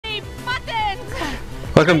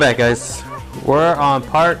Welcome back, guys. We're on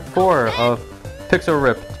part 4 of Pixel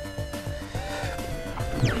Ripped.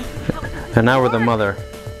 And now we're the mother.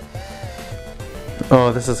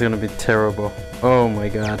 Oh, this is gonna be terrible. Oh my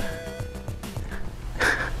god.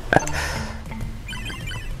 I'm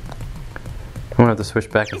gonna have to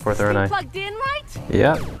switch back and forth, aren't I? Plugged in, right?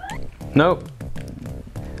 Yep. Nope.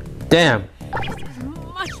 Damn. This is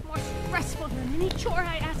much more stressful than any chore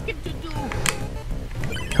I ask him to do.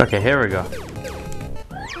 Okay, here we go.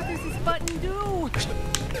 What does this button do?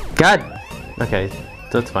 God! Okay,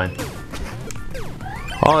 that's fine.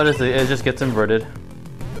 All it is, it just gets inverted.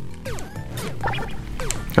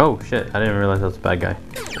 Oh shit, I didn't realize that was a bad guy.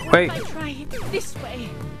 Wait! What if I try it this way?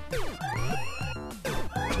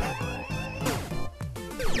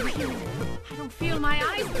 Weird. I don't feel my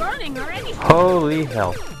eyes burning or anything. Holy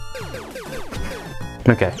hell.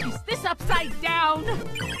 Okay. Is this upside down?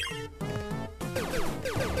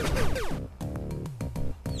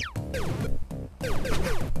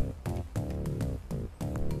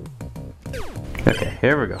 Okay,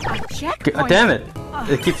 here we go. A checkpoint. Damn it!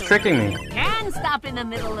 It keeps tricking me. Can stop in the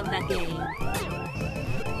middle of the game.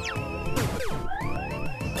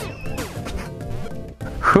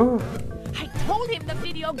 Whew. I told him the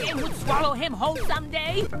video game would swallow him whole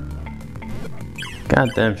someday.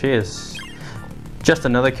 God damn, she is just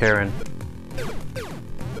another Karen.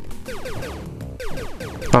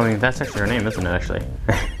 I mean, that's actually her name, isn't it, actually?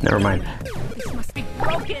 Never mind. This must be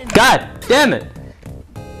broken. God damn it!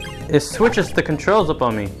 It switches the controls up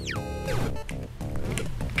on me.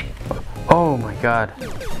 Oh my god.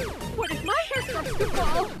 What if my hair starts to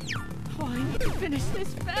fall? Oh, I need to finish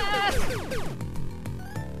this fast.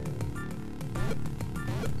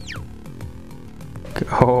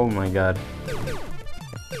 Oh my god.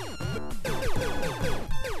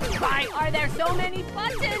 Why are there so many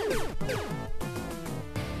buttons?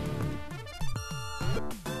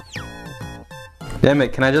 Damn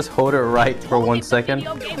it, can I just hold it right for 1 second?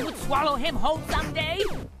 The video game would swallow him whole someday.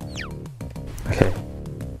 Okay.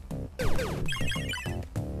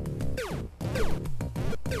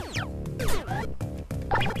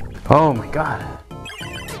 Oh my god.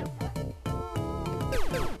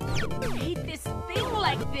 I hate this thing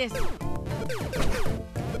like this.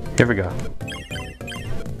 Here we go.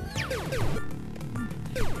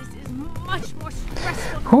 This is much more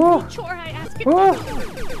stressful than Oh. any chore I ask him Oh. to do.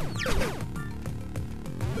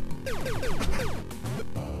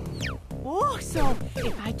 Oh, so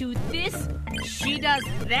if I do this, she does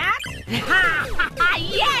that?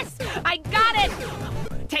 Yes! I got it!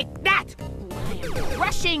 Take that! I am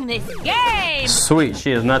crushing this game! Sweet,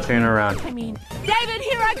 she is not turning around. I mean, David,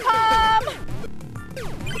 here I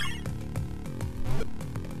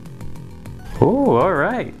come! Ooh,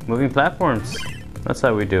 alright. Moving platforms. That's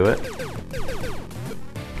how we do it.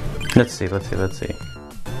 Let's see. Pew, pew, pew.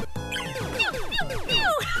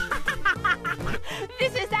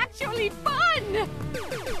 This is actually fun!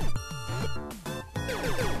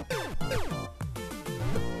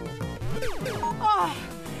 Oh,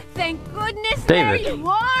 thank goodness David. there you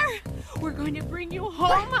are! We're going to bring you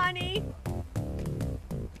home, honey!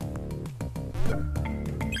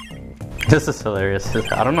 This is hilarious.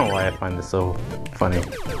 I don't know why I find this so funny.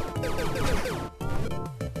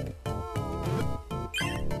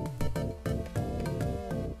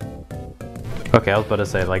 Okay, I was about to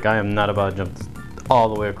say, like, I am not about to jump all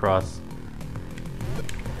the way across.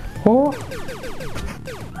 Oh.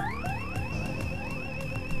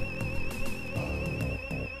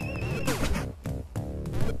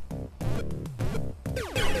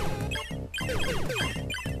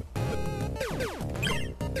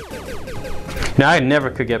 Now, I never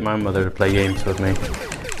could get my mother to play games with me.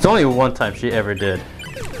 It's only one time she ever did.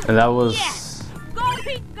 And that was... Yes! Go,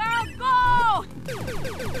 Pink Girl, go!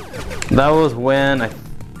 That was when I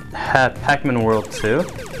had Pac-Man World 2.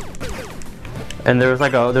 And there's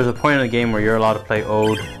a point in the game where you're allowed to play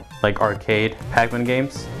old, like, arcade Pac-Man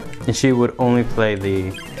games. And she would only play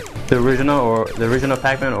the original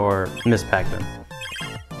Pac-Man or Miss Pac-Man.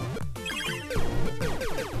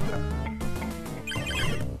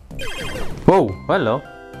 Whoa, hello.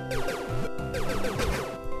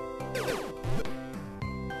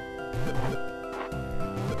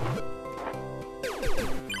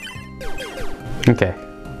 Okay.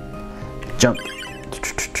 Jump.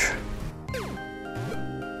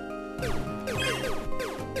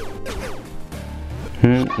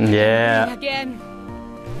 Yeah. Again.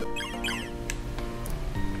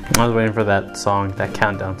 I was waiting for that song, that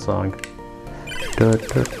countdown song. There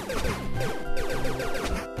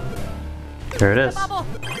it is. Bubble.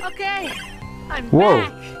 Okay. I'm Whoa.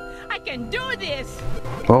 back. I can do this.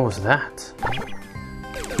 What was that?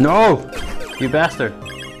 No! You bastard.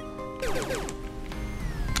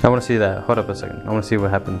 I want to see that. Hold up a second. I want to see what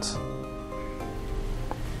happens.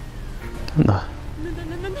 No. No.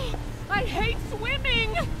 I hate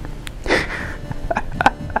swimming.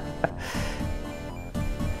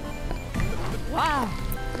 Wow,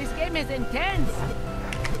 this game is intense.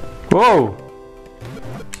 Whoa!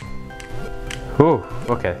 Whoa,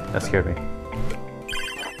 okay, that scared me.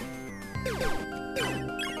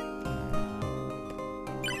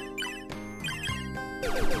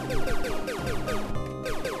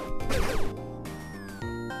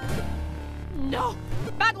 No,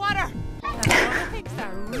 bad water. The graphics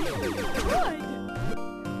are really good.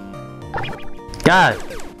 God!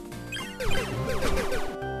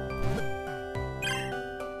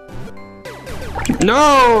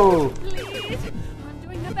 No! Please, I'm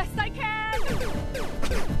doing the best I can.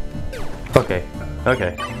 Okay,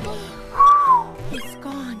 okay. It's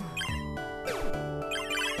gone.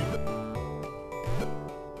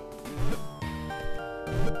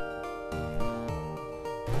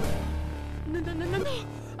 No.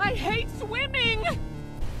 I hate swimming.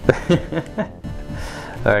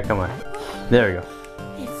 Alright, come on. There we go.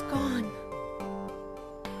 It's gone.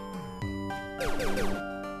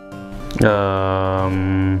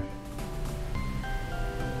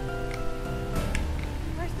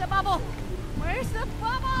 Where's the bubble? Where's the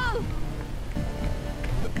bubble?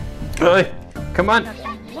 Hey, come on.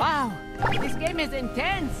 Wow, this game is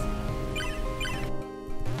intense.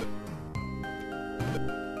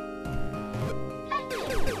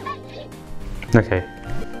 Okay.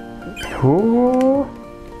 Ooh.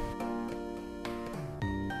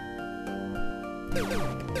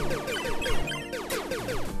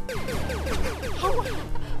 Oh,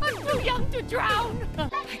 I'm too young to drown.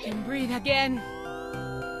 I can breathe again.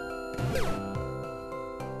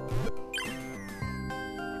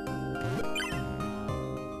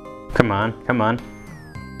 Come on, come on.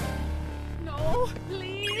 No,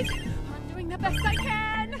 please. I'm doing the best I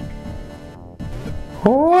can.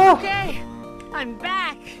 Oh. Okay, I'm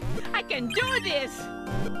back. I can do this.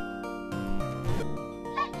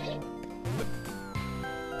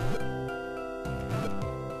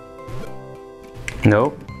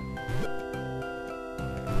 Nope.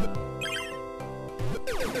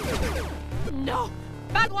 No,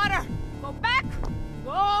 bad water. Go back.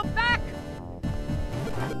 Go back.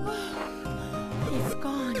 It's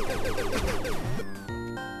gone.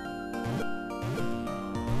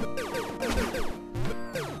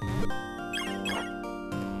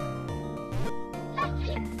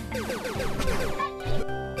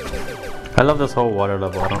 I love this whole water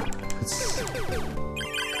level.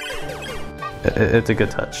 It's a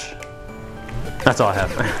good touch. That's all I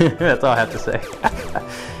have. That's all I have to say.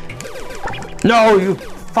 No, you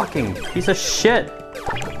fucking piece of shit.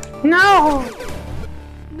 No!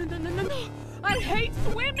 No. I hate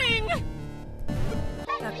swimming.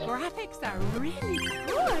 The graphics are really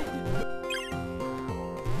good.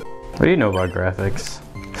 What do you know about graphics?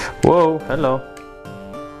 Whoa, hello.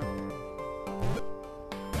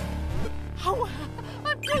 Oh,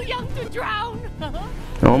 I'm too young to drown.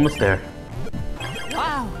 Almost there.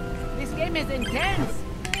 Wow, this game is intense.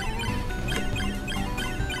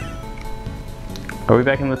 Are we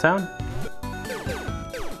back in the town?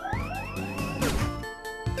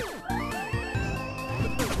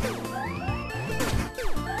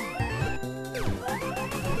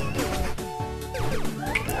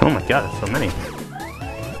 Oh my god, there's so many.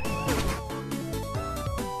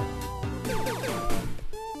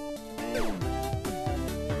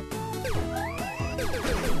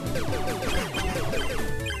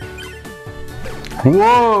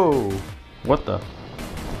 Whoa! What the?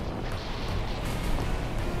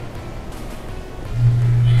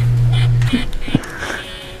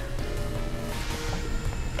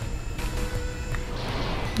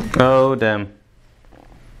 Oh, damn.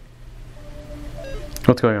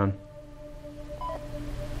 What's going on?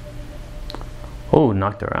 Oh,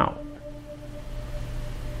 knocked her out.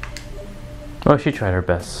 Oh, she tried her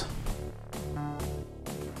best.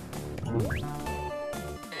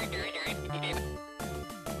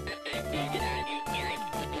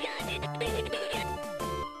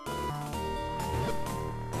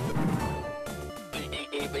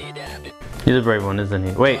 He's a brave one, isn't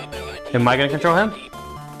he? Wait, am I gonna control him?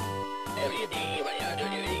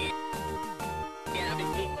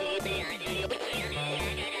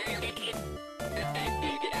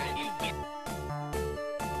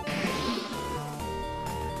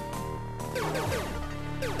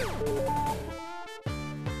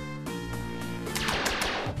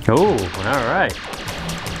 Oh, alright.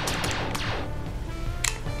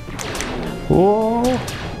 Whoa.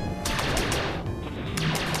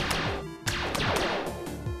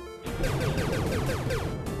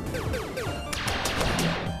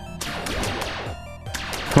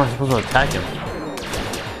 How am I supposed to attack him?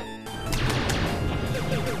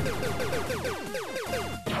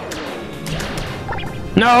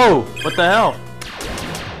 No! What the hell?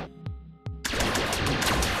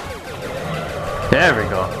 There we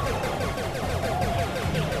go.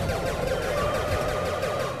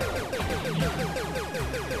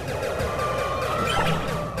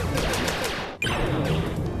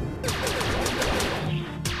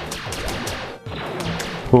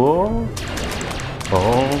 Oh.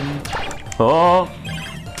 Oh. Oh.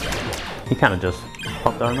 He kind of just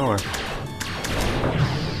popped out of nowhere.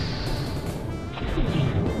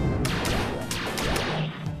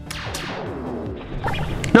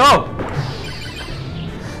 No!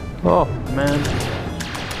 Oh, man.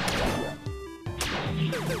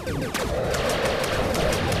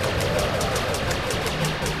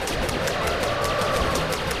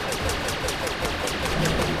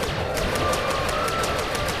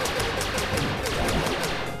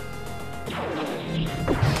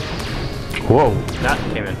 Whoa, that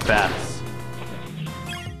came in fast.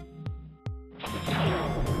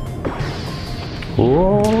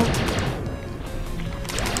 Whoa.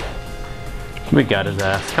 We got his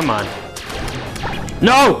ass. Come on.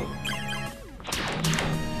 No!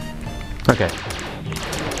 Okay.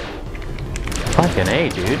 Fucking A,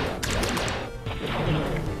 dude.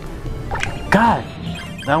 God!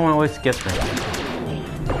 That one always gets me.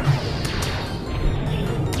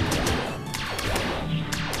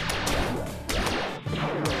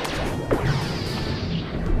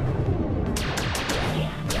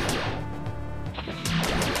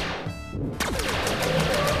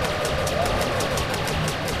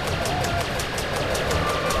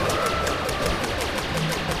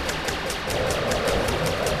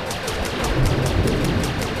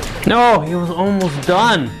 No, he was almost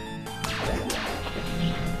done.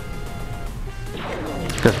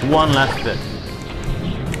 Just one last bit.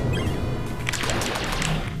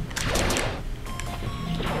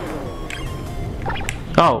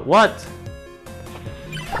 Oh, what?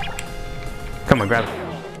 Come on, grab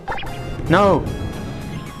it. No.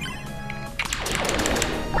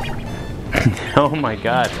 Oh my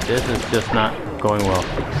god, this is just not going well.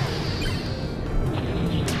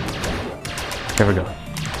 Here we go.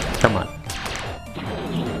 Come on.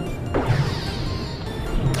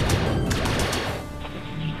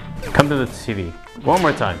 Come to the TV. One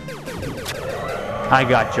more time. I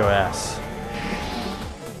got your ass.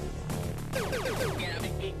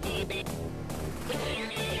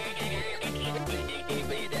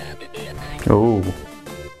 Oh.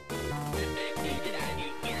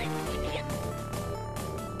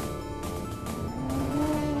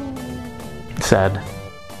 Sad.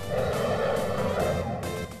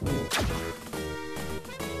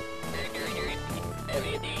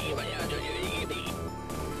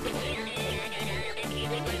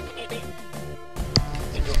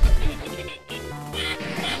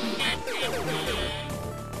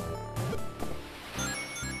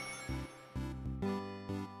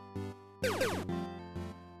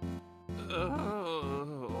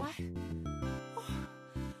 What?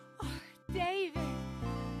 Oh, David.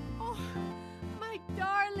 Oh, my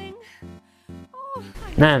darling. Oh,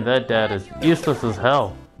 Man, that dad is useless as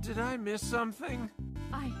hell. Did I miss something?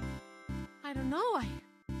 I don't know. I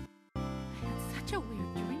had such a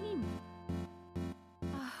weird dream.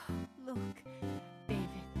 Oh, look, David.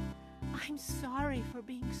 I'm sorry for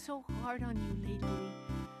being so hard on you lately.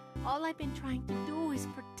 All I've been trying to do is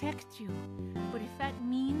protect you. But if that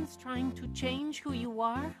means trying to change who you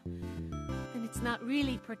are, then it's not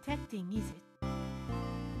really protecting, is it?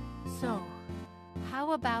 So,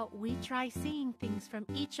 how about we try seeing things from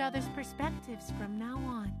each other's perspectives from now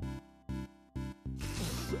on?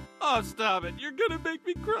 Oh, stop it. You're gonna make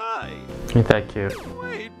me cry. Ain't that cute?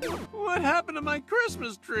 Wait, what happened to my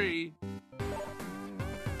Christmas tree?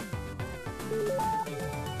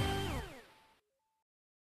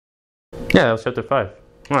 Yeah, that was chapter 5.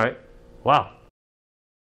 Alright. Wow.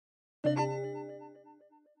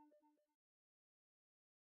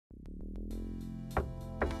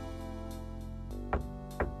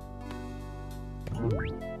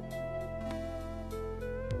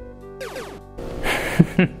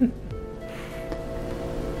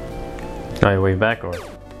 Are you way back or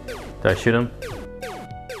did I shoot him?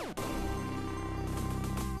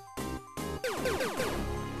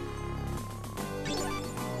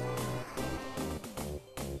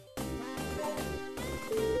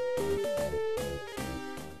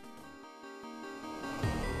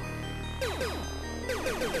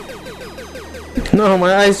 No,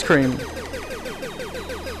 my ice cream.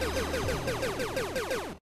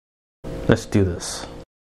 Let's do this.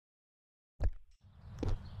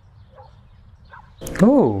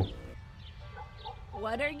 Oh.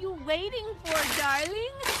 What are you waiting for, darling?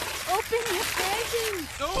 Open your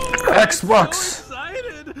presents. Oh, Xbox. I'm so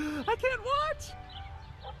excited! I can't watch.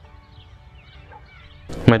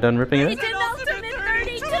 Am I done ripping it? It's an Ultimate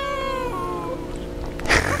 32!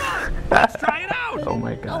 Let's try it out. Oh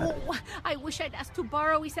my god. Oh, I wish I'd asked to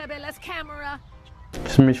borrow Isabella's camera.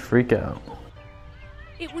 Just made me freak out.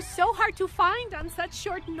 It was so hard to find on such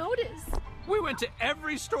short notice. We went to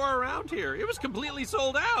every store around here. It was completely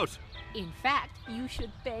sold out. In fact, you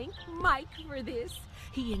should thank Mike for this.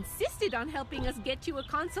 He insisted on helping us get you a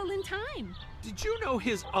console in time. Did you know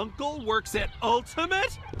his uncle works at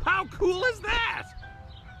Ultimate? How cool is that?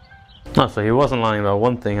 Oh, so he wasn't lying about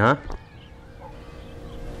one thing, huh?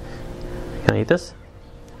 Can I eat this?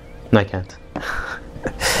 No, I can't.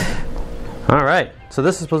 Alright, so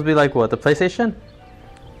this is supposed to be like what, the PlayStation?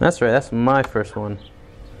 That's right, that's my first one.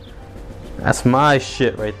 That's my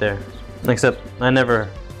shit right there. Except, back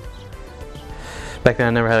then I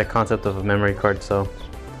never had a concept of a memory card, so.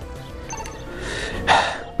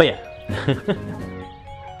 But yeah.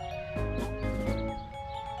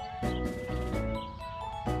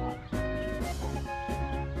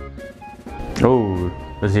 Oh,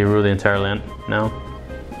 does he rule the entire land now?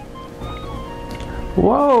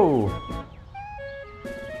 Whoa!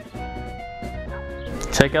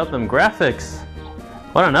 Check out them graphics.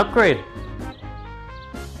 What an upgrade!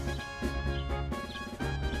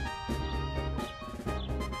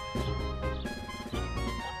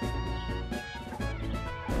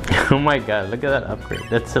 Oh my god, look at that upgrade.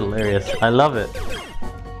 That's hilarious. I love it.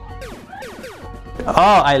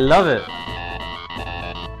 Oh, I love it.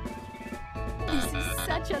 This is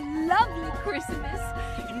such a lovely Christmas.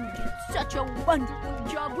 You did such a wonderful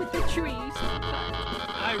job with the trees.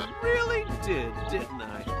 I really did, didn't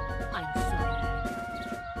I? I'm sorry.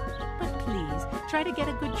 But please, try to get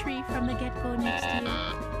a good tree from the get-go next year.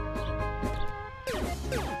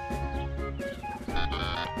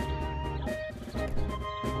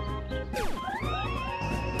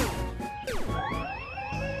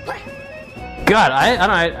 God,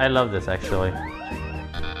 I love this actually.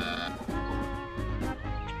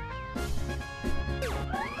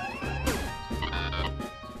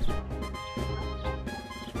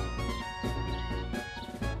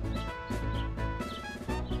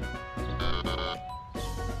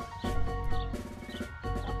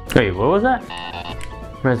 Wait, what was that?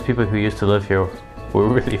 Reminds people who used to live here were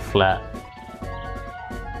really flat.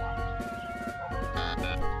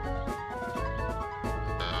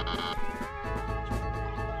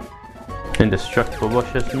 Indestructible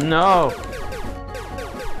bushes? No!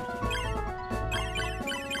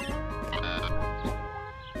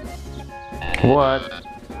 What?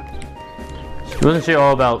 Wasn't she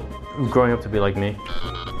all about growing up to be like me?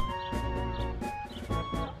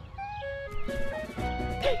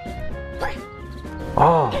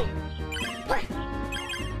 Oh!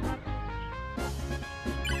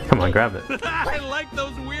 Come on, grab it. I like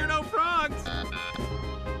those weirdo frogs.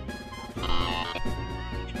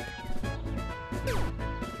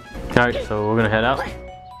 Alright, so we're gonna head out.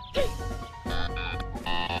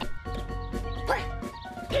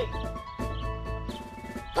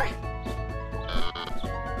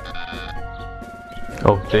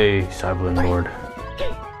 Obey, Cyberlin Lord.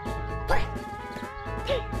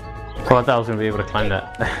 Oh, I thought I was gonna be able to climb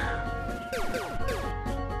that.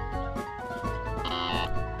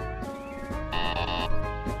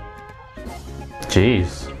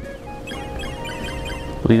 Jeez.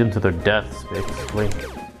 Lead them to their deaths, basically.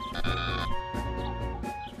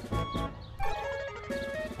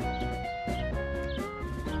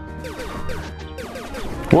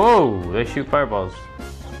 Whoa! They shoot fireballs.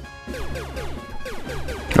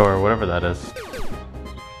 Or whatever that is.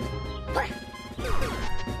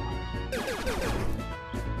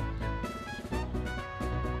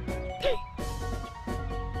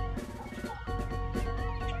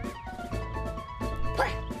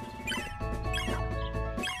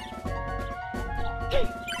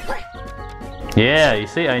 Yeah, you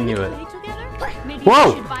see, I knew it. Maybe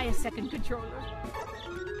Whoa! we should buy a second controller.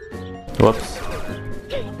 Whoops.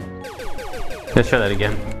 Let's try that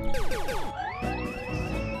again.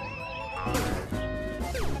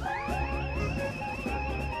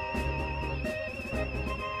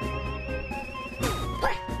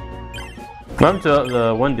 Welcome to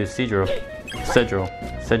the one dude, Cedro.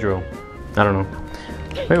 I don't know.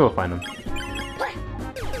 Maybe we'll find him.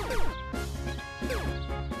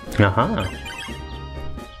 Uh-huh.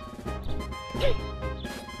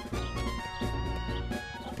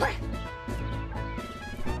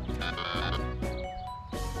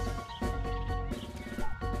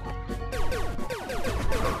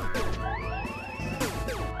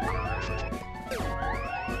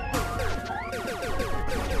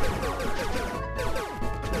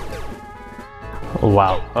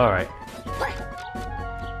 Wow, alright.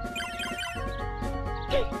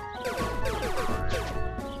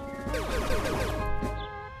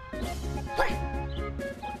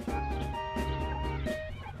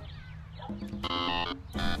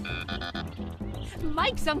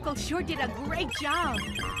 Mike's uncle sure did a great job.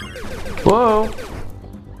 Whoa!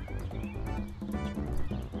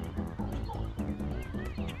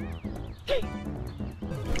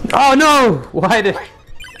 Oh no! Why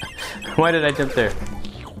did I jump there?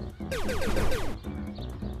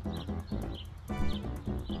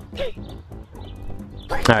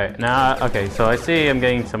 Alright, now, okay, so I see I'm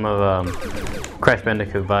getting some of Crash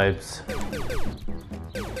Bandicoot vibes.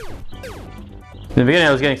 In the beginning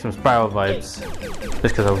I was getting some Spiral vibes,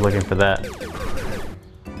 just because I was looking for that.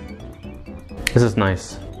 This is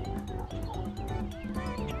nice.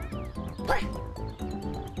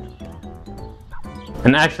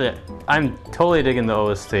 And actually, I'm totally digging the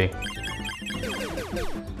OST.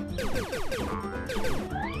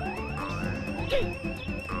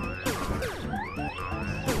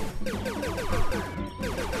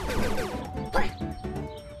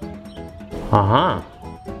 Uh-huh.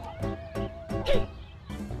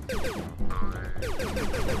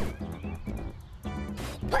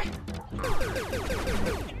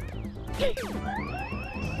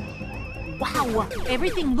 Wow,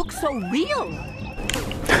 everything looks so real.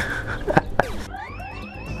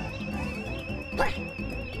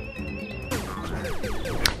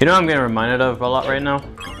 You know what I'm getting reminded of a lot right now?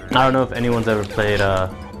 I don't know if anyone's ever played, I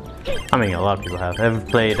mean a lot of people have, ever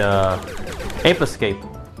played Ape Escape.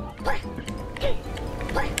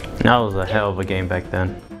 That was a hell of a game back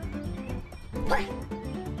then.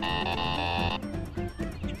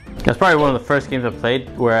 That's probably one of the first games I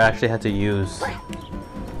played where I actually had to use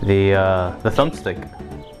the thumbstick.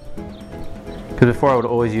 Because before I would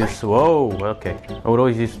always use, whoa, okay. I would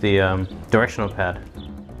always use the directional pad.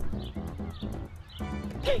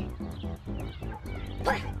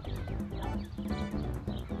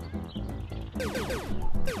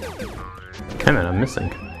 Damn it, I'm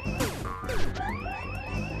missing.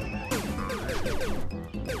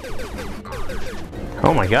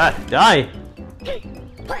 Oh my god, die!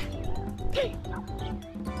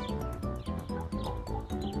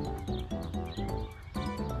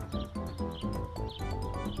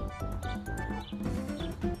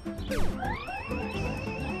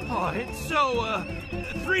 Oh, it's so,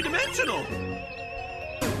 three-dimensional.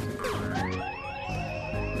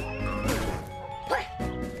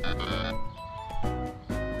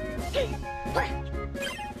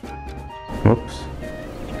 Whoops.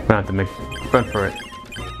 I'm gonna have to make run for it.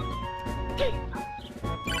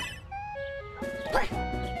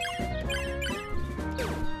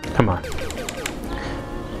 Come on.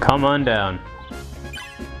 Come on down.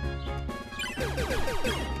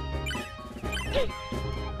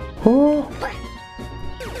 Oh.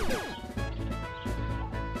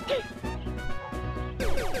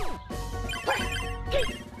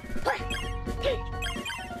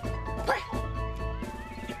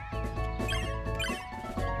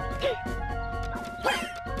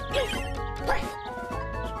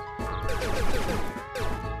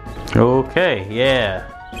 Okay, yeah.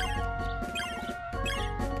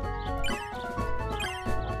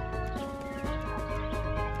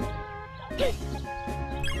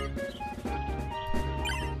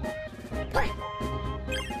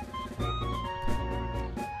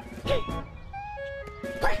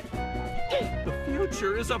 The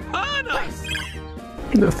future is upon us.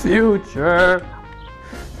 The future.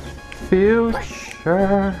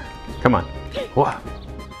 Future. Come on. Whoa.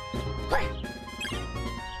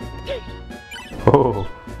 Oh.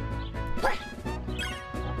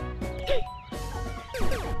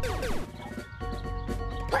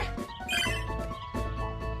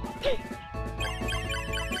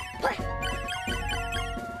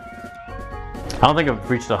 I don't think I've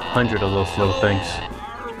reached 100 of those little things.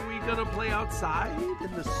 Are we gonna play outside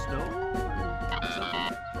in the snow?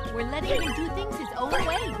 We're letting him do things his own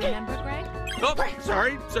way, remember, Greg? Oh,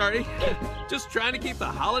 sorry. Just trying to keep the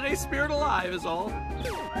holiday spirit alive is all.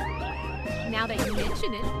 Now that you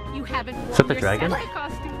mention it, you haven't Is that worn the your dragon? Santa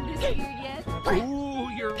costume this year yet. Ooh,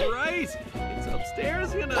 you're right. It's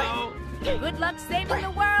upstairs, you know. Good luck saving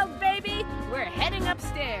the world, baby. We're heading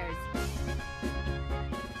upstairs.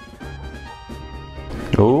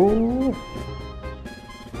 Oh.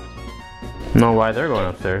 Know why they're going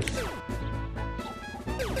upstairs.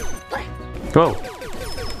 Whoa.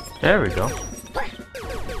 There we go.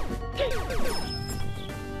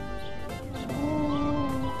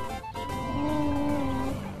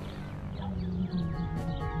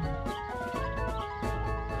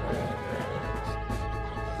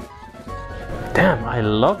 Damn, I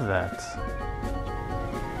love that.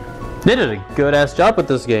 They did a good ass job with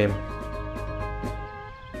this game.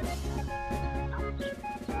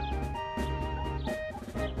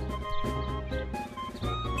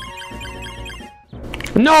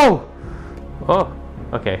 No! Oh,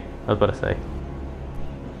 okay. I was about to say.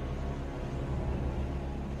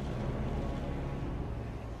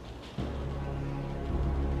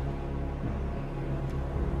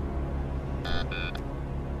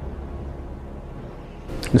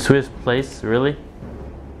 The Swiss place, really?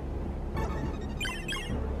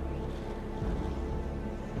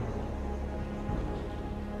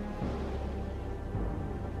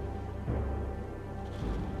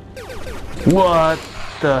 What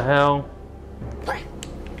the hell?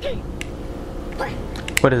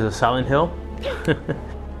 What is it, Silent Hill?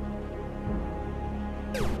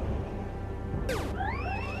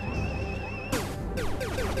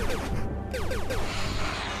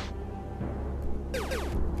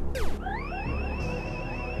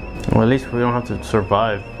 Well, at least we don't have to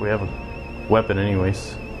survive. We have a weapon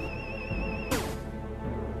anyways.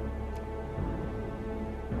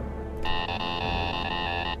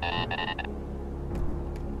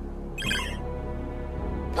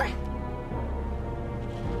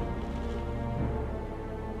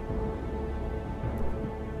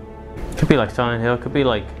 Could be like Silent Hill, could be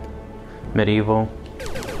like medieval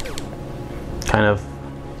kind of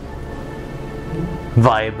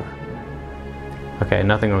vibe. Okay,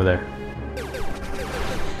 nothing over there.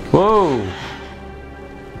 Whoa!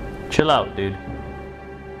 Chill out, dude.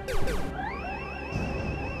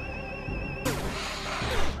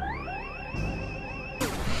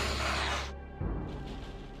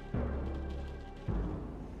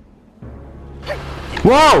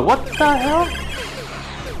 Whoa! What the hell?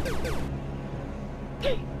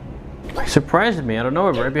 Surprised me. I don't know.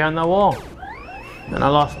 Right behind that wall, and I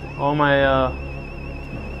lost all my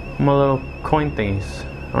my little coin thingies.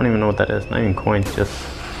 I don't even know what that is. Not even coins. Just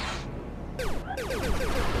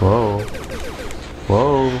whoa,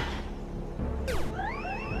 whoa.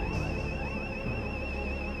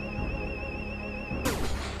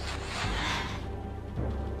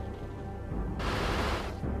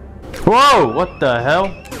 Whoa! What the hell?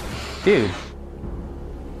 Dude,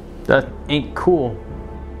 that ain't cool.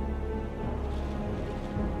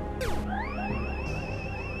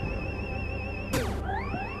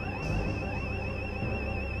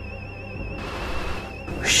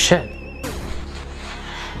 Shit.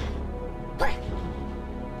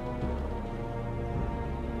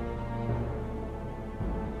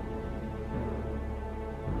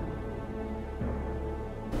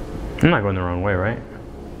 I'm not going the wrong way, right?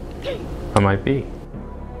 I might be.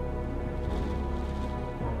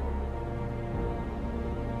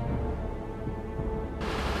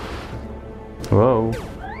 Whoa.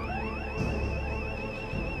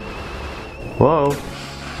 Whoa.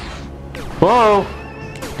 Whoa!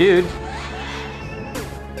 Dude.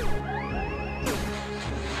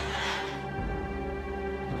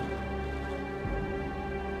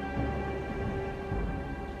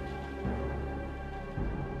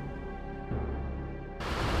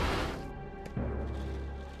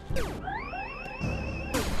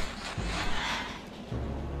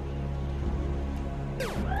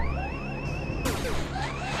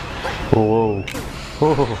 Whoa.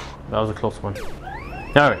 Whoa. That was a close one.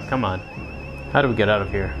 Alright, come on. How do we get out of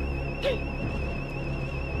here?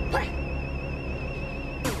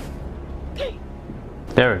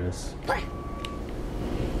 There it is.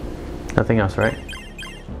 Nothing else, right?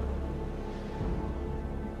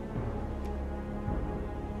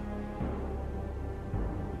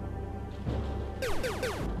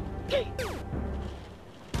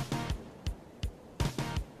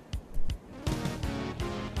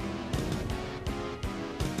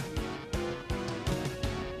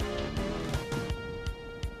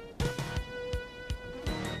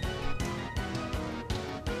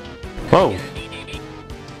 Whoa!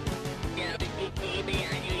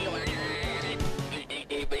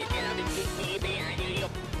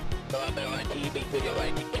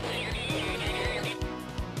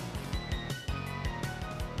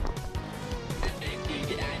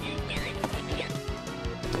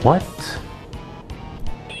 What?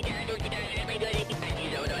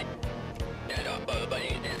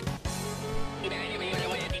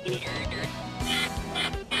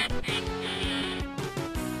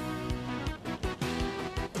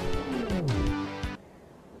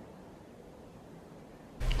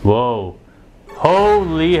 Whoa.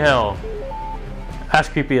 Holy hell. That's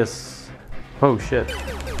creepy as... Oh shit.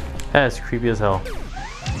 That's creepy as hell.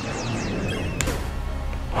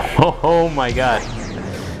 Oh my god.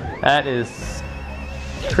 That is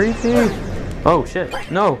creepy. Oh shit!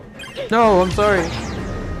 No! No! I'm sorry!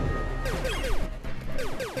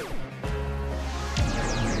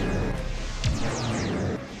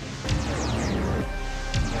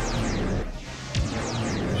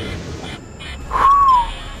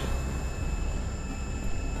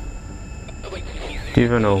 Do you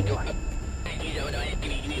even know what?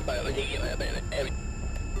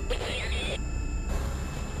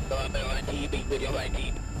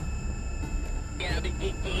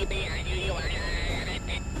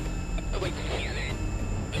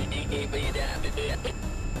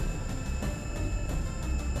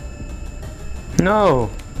 No!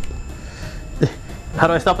 How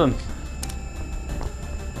do I stop them?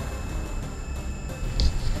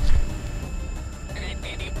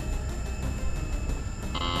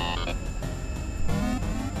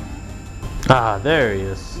 Ah, there he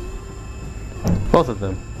is. Both of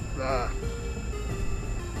them.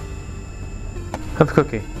 Have a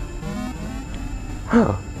cookie.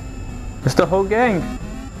 Oh, it's the whole gang.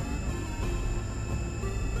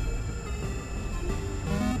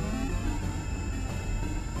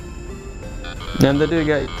 And the dude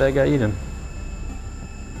that got eaten.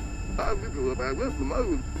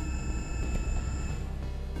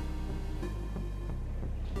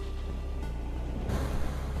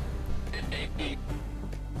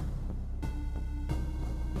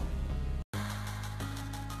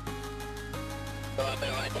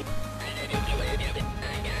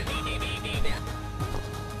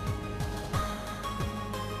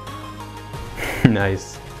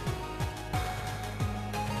 Nice.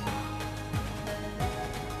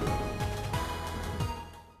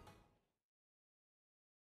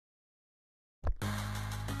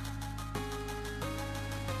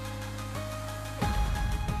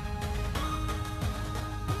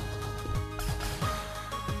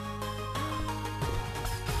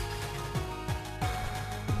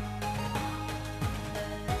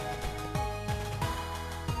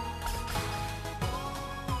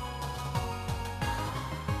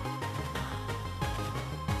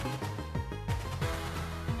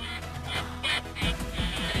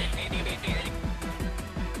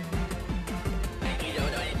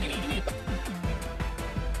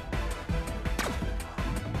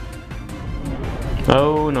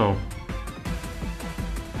 Oh no.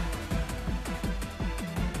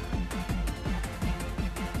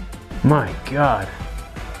 My God.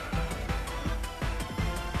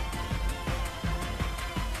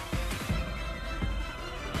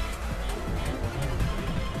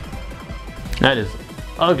 That is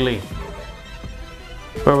ugly.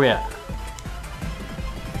 Where are we at?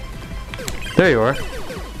 There you are.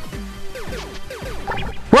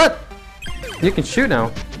 What? You can shoot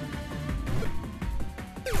now.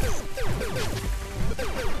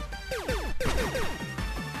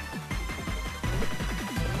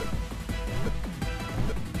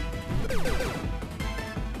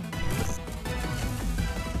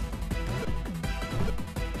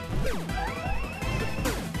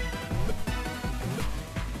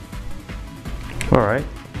 All right.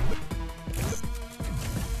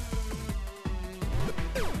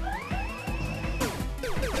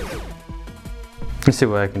 Let's see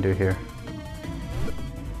what I can do here.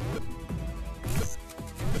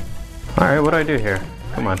 All right, what do I do here?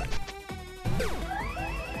 Come on.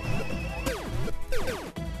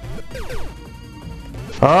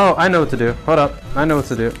 Oh, I know what to do. Hold up. I know what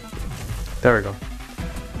to do. There we go.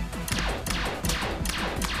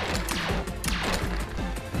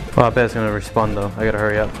 Oh, I bet it's gonna respawn though. I gotta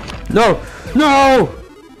hurry up. No! No!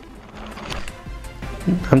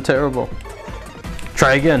 I'm terrible.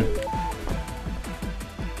 Try again.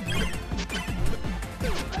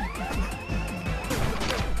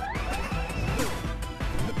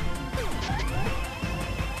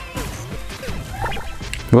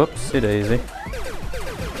 Whoopsie daisy.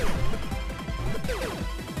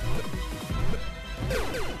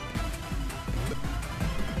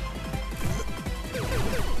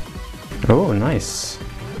 Oh, nice.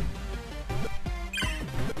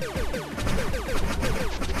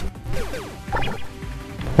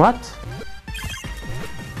 What?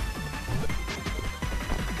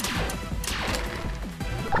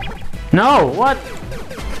 No, what?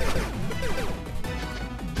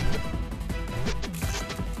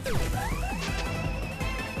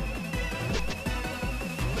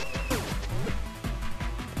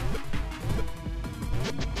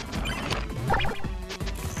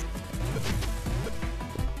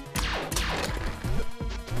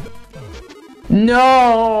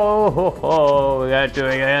 No! Oh, we gotta do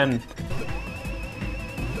it again.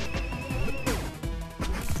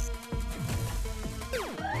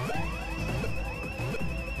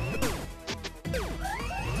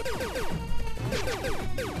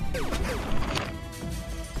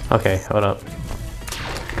 Okay, hold up.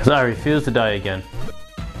 Because I refuse to die again.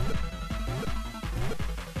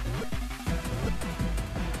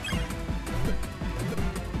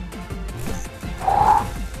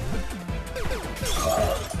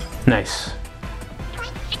 Nice.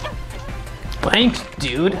 Thanks,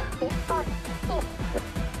 dude.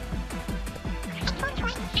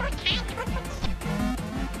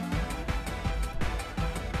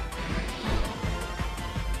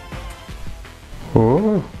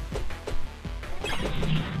 Ooh.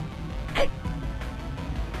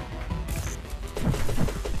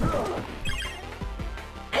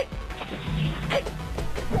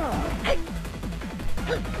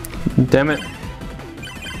 Damn it.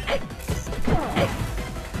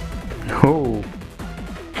 Oh.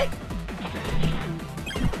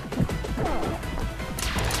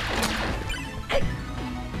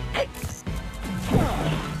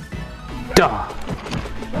 Duh.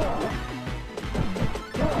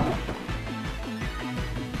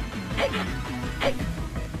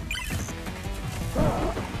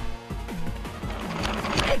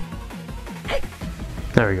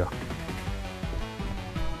 There we go.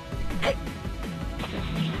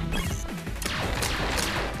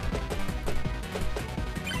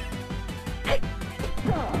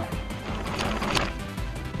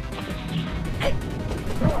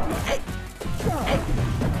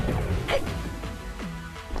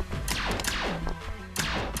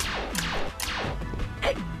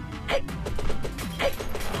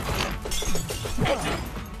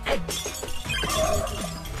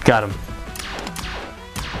 Got him.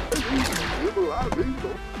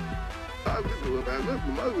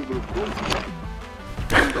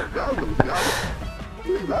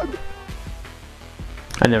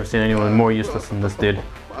 I've never seen anyone more useless than this dude.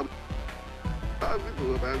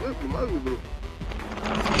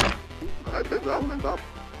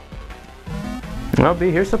 I'll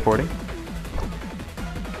be here supporting.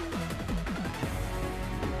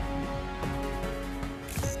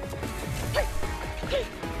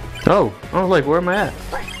 Oh, I was like, where am I at?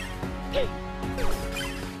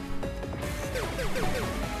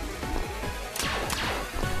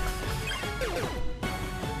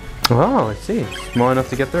 Oh, I see. Small enough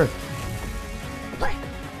to get through.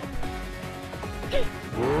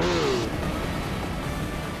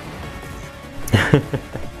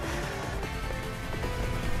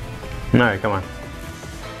 Alright, come on.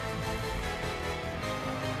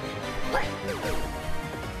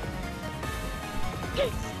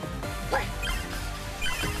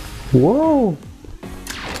 Whoa!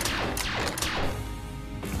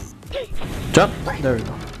 Jump! There we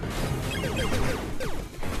go.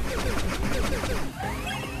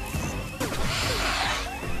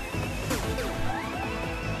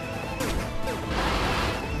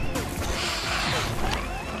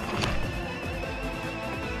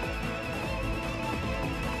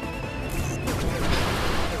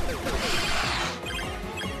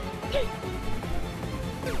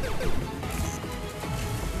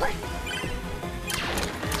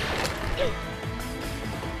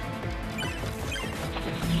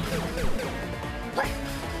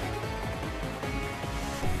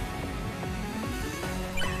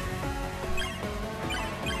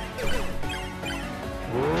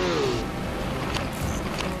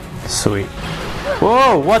 Sweet.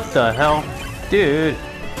 Whoa, what the hell? Dude.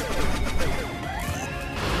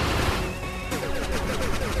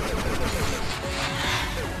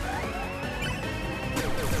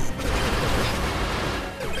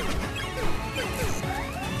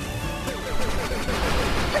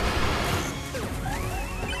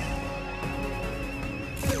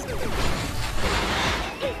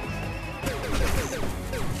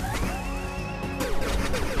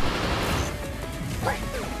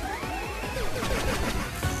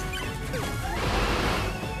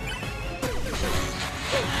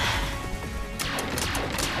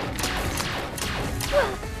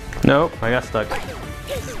 Nope, I got stuck.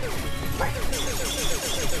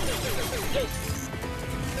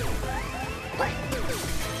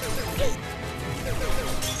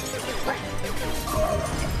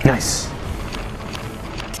 Nice.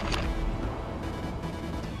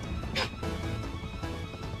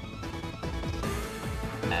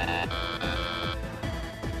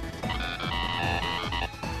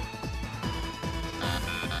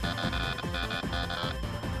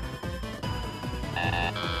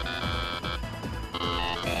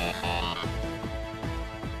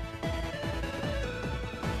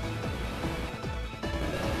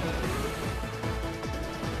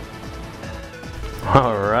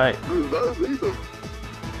 All right.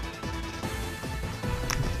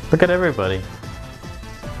 Look at everybody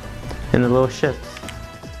in the little ships.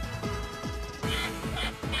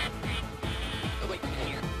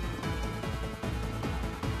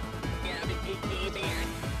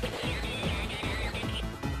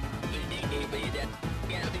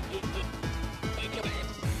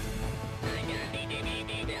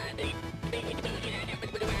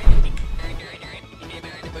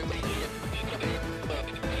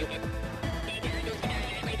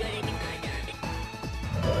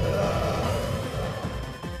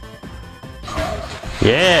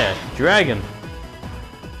 Yeah, dragon.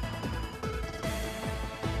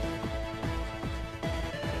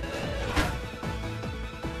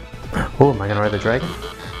 Oh, am I gonna ride the dragon?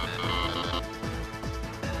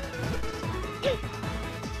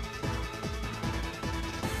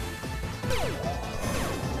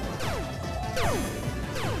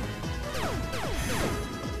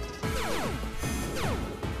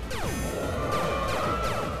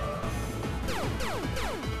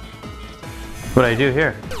 What do I do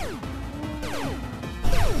here?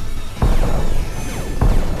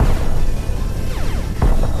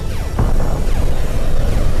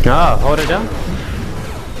 Ah, hold it down.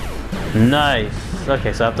 Nice.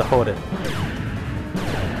 Okay, so I have to hold it.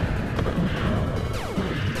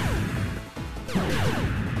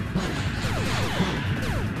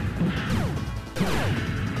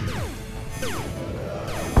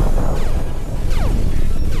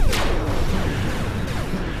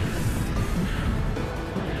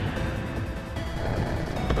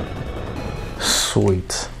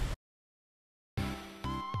 Sweet.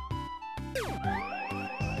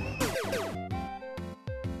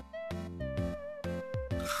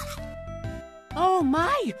 Oh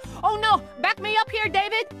my! Oh no! Back me up here,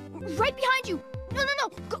 David! Right behind you! No, no, no!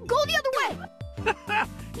 Go the other way!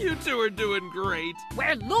 You two are doing great.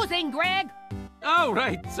 We're losing, Greg! Oh,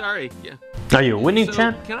 right. Sorry. Yeah. Are you a winning So,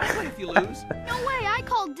 champ? can I play if you lose? No way, I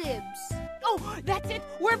called dibs. Oh, that's it!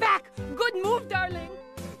 We're back! Good move, darling!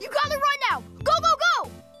 You gotta run now. Go, go, go!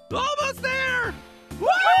 Almost there! Woo!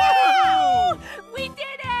 Woo! We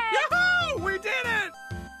did it! Yahoo! We did it!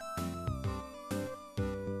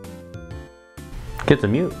 Get the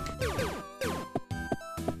mute.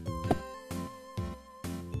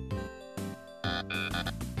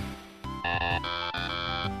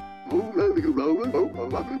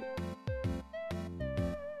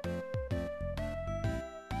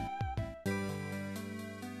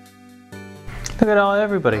 Look at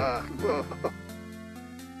everybody.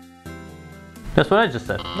 That's what I just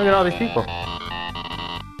said. Look at all these people.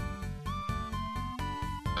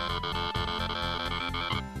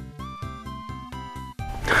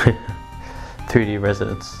 "3D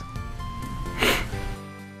residents."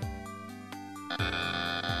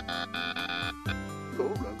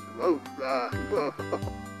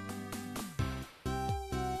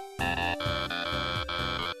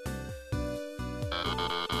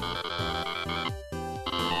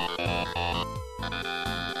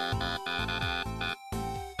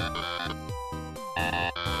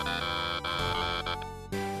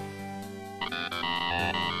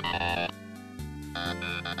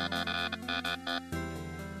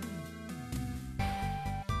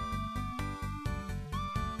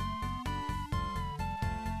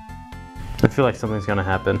 I feel like something's gonna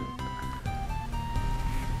happen.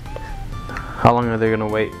 How long are they gonna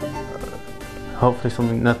wait?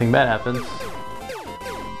 Hopefully nothing bad happens.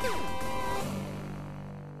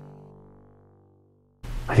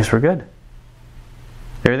 I guess we're good.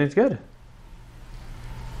 Everything's good.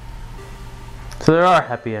 So there are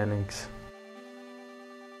happy endings.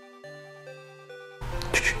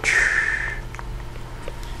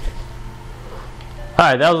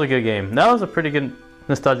 Alright, that was a good game. That was a pretty good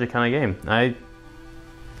nostalgic kind of game.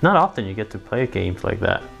 Not often you get to play games like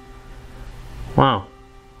that. Wow.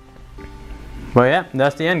 Well, yeah,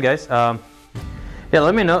 that's the end, guys. Yeah,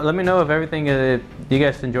 let me know if everything you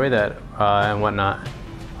guys enjoy that and whatnot.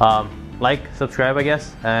 Like, subscribe, I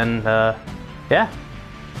guess, and yeah.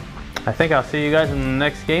 I think I'll see you guys in the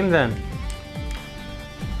next game then.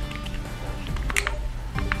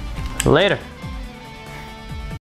 Later.